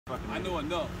I know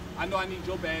enough. I know I need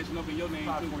your badge number and your name too.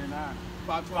 529.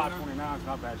 529? 529 is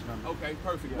my badge number. Okay,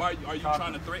 perfect. Yeah. Why are you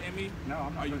trying to threaten me? No,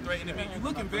 I'm not. Are you threatening me? You're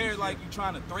looking very like you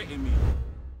trying to threaten me.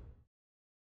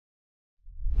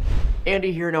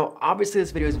 Andy here. Now, obviously this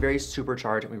video is very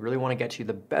supercharged and we really want to get you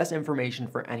the best information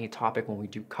for any topic when we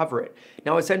do cover it.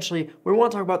 Now, essentially, we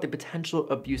want to talk about the potential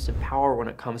abuse of power when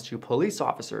it comes to police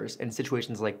officers. In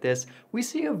situations like this, we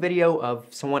see a video of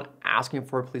someone asking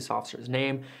for a police officer's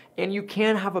name, and you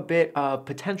can have a bit of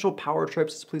potential power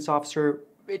trips as a police officer.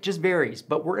 It just varies,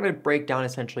 but we're going to break down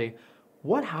essentially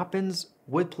what happens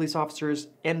with police officers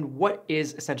and what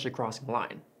is essentially crossing the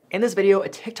line. In this video, a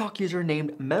TikTok user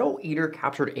named Metal Eater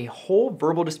captured a whole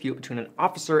verbal dispute between an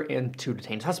officer and two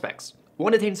detained suspects.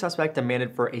 One detained suspect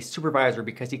demanded for a supervisor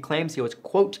because he claims he was,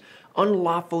 quote,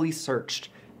 unlawfully searched.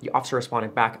 The officer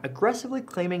responded back, aggressively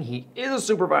claiming he is a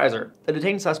supervisor. The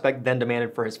detained suspect then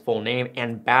demanded for his full name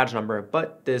and badge number,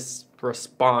 but this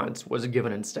response was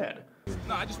given instead.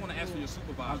 No, I just want to ask for your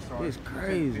supervisor. It's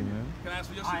crazy, man. Can I ask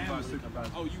for your I supervisor? am the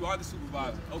supervisor. Oh, you are the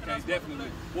supervisor. Okay, definitely.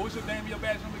 What was your name and your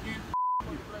badge number again?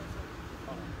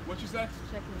 What you say?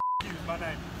 My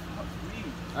name.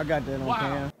 I got that on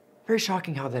cam. Very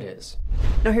shocking how that is.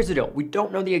 Now here's the deal, we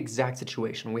don't know the exact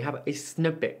situation. We have a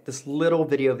snippet, this little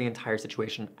video of the entire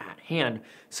situation at hand.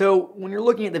 So when you're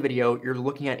looking at the video, you're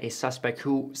looking at a suspect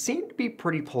who seemed to be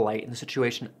pretty polite in the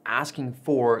situation, asking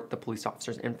for the police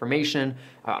officer's information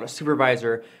about a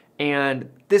supervisor, and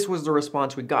this was the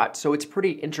response we got. So it's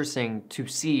pretty interesting to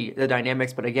see the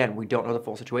dynamics, but again, we don't know the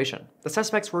full situation. The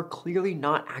suspects were clearly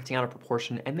not acting out of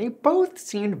proportion, and they both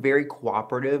seemed very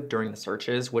cooperative during the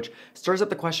searches, which stirs up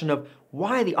the question of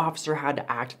why the officer had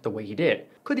to act the way he did.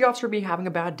 Could the officer be having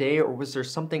a bad day, or was there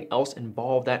something else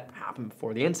involved that happened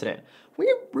before the incident?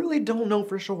 We really don't know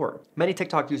for sure. Many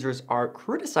TikTok users are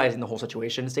criticizing the whole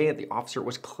situation, saying that the officer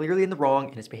was clearly in the wrong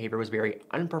and his behavior was very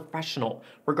unprofessional,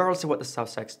 regardless of what the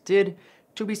suspects did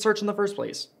to be searched in the first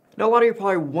place. Now, a lot of you are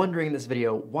probably wondering in this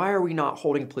video, why are we not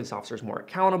holding police officers more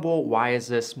accountable? Why is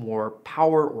this more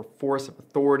power or force of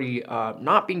authority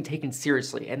not being taken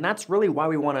seriously? And that's really why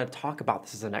we want to talk about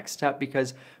this as the next step,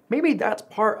 because maybe that's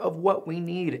part of what we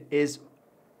need is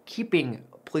keeping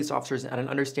police officers at an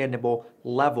understandable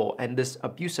level, and this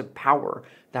abuse of power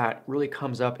that really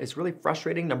comes up is really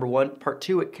frustrating, number one. Part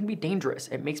two, it can be dangerous.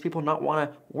 It makes people not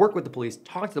want to work with the police,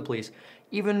 talk to the police.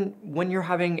 Even when you're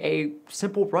having a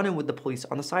simple run-in with the police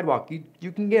on the sidewalk,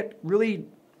 you can get really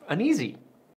uneasy.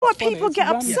 What people get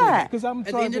upset? At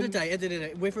the end of the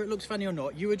day, whether it looks funny or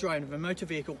not, you were driving with a motor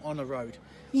vehicle on a road.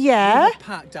 Yeah. You were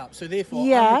parked up, so therefore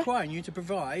Yeah. I'm requiring you to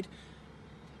provide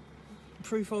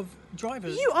proof of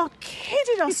drivers. You are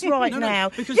kidding us right No, now.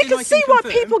 because You then can I see why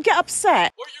confirm- people get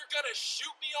upset. Or you're gonna shoot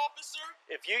me, officer?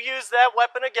 If you use that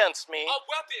weapon against me, A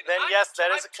weapon. then I'm- yes, that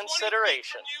is a I'm 20 feet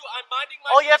consideration. from you. I'm minding my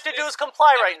All you have to do business. is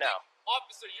comply right Everything. now.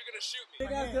 Officer, you're gonna shoot me.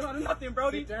 Big ass deal out of nothing,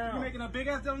 Brody. You're making a big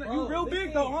ass deal. You real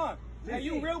big though, huh? Hey,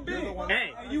 you real big.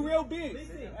 Hey, you real big.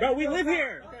 Bro, we live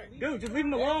here. Dude, just leave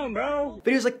him alone, bro.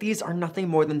 Videos like these are nothing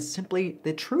more than simply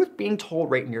the truth being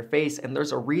told right in your face, and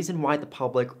there's a reason why the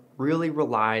public really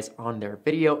relies on their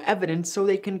video evidence so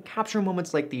they can capture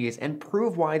moments like these and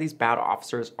prove why these bad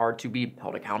officers are to be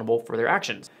held accountable for their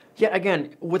actions. Yet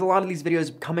again, with a lot of these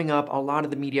videos coming up, a lot of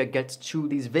the media gets to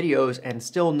these videos and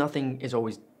still nothing is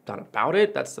always done about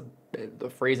it. That's the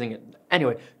phrasing.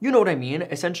 Anyway, you know what I mean.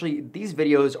 Essentially, these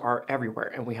videos are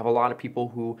everywhere, and we have a lot of people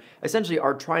who essentially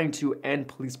are trying to end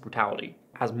police brutality.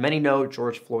 As many know,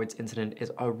 George Floyd's incident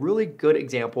is a really good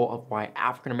example of why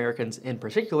African Americans in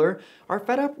particular are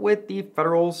fed up with the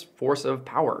federal's force of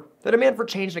power. The demand for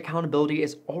change and accountability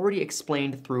is already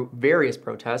explained through various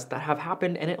protests that have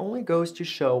happened, and it only goes to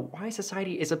show why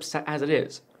society is upset as it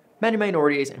is. Many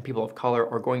minorities and people of color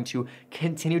are going to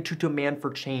continue to demand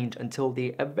for change until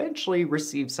they eventually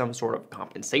receive some sort of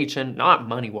compensation, not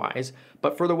money-wise,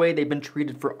 but for the way they've been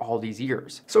treated for all these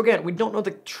years. So again, we don't know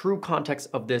the true context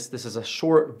of this. This is a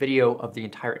short video of the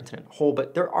entire incident whole,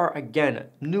 but there are, again,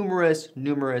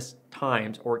 numerous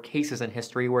times or cases in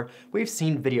history where we've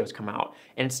seen videos come out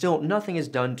and still nothing is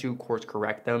done to course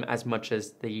correct them as much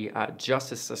as the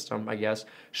justice system, I guess,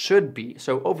 should be.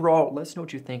 So overall, let us know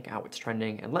what you think, how it's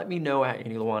trending, and let me know at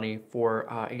Lalwani for,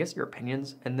 I guess, your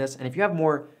opinions in this. And if you have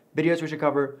more videos we should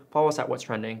cover, follow us at What's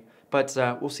Trending. But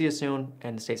we'll see you soon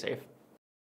and stay safe.